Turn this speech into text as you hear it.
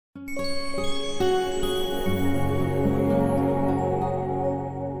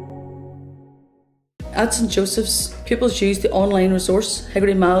At St Joseph's, pupils use the online resource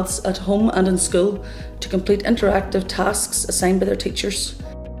Higgery Maths at home and in school to complete interactive tasks assigned by their teachers.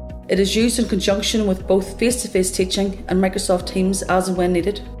 It is used in conjunction with both face-to-face teaching and Microsoft Teams as and when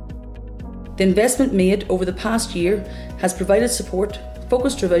needed. The investment made over the past year has provided support,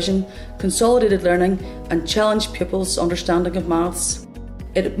 focused revision, consolidated learning and challenged pupils' understanding of maths.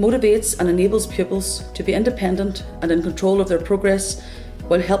 It motivates and enables pupils to be independent and in control of their progress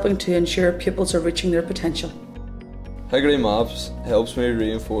while helping to ensure pupils are reaching their potential. Higgery Maths helps me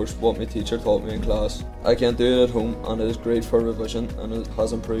reinforce what my teacher taught me in class. I can do it at home and it is great for revision and it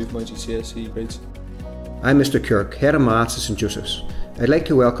has improved my GCSE grades. I'm Mr Kirk, Head of Maths at St Joseph's. I'd like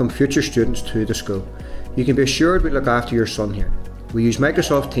to welcome future students to the school. You can be assured we look after your son here. We use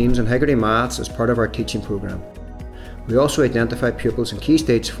Microsoft Teams and Higgery Maths as part of our teaching programme. We also identify pupils in Key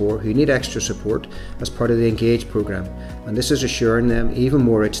Stage 4 who need extra support as part of the Engage programme, and this is assuring them even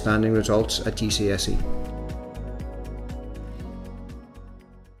more outstanding results at GCSE.